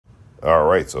All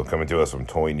right, so coming to us from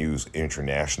Toy News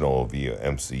International via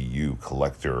MCU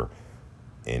Collector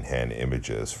in hand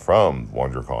images from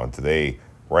WonderCon today.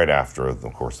 Right after, of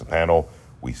course, the panel,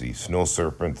 we see Snow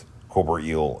Serpent, Cobra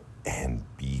Eel, and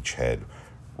Beachhead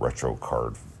retro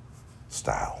card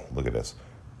style. Look at this,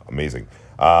 amazing.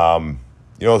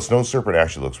 Snow Serpent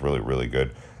actually looks really, really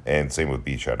good, and same with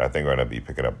Beachhead. I think I'm gonna be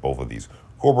picking up both of these.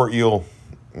 Cobra Eel,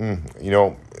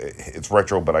 it's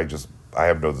retro, but I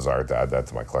have no desire to add that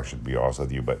to my collection, to be honest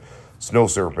with you. But Snow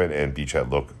Serpent and Beachhead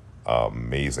look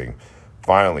amazing.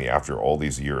 Finally, after all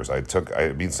these years, I've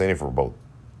been saying it for about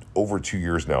over 2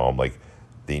 years now. I'm like,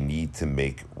 they need to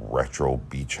make retro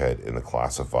Beachhead in the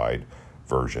classified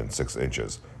version, 6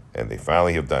 inches. And they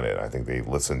finally have done it. I think they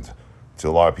listened to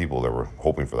a lot of people that were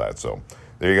hoping for that. So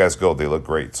there you guys go. They look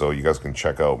great. So you guys can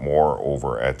check out more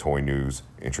over at Toy News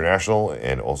International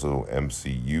and also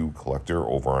MCU Collector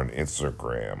over on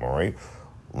Instagram. All right.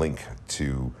 Link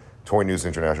to Toy News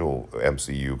International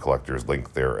MCU Collector's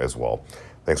link there as well.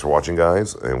 Thanks for watching,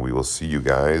 guys, and we will see you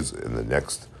guys in the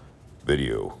next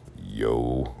video.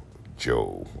 Yo,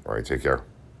 Joe. All right, take care.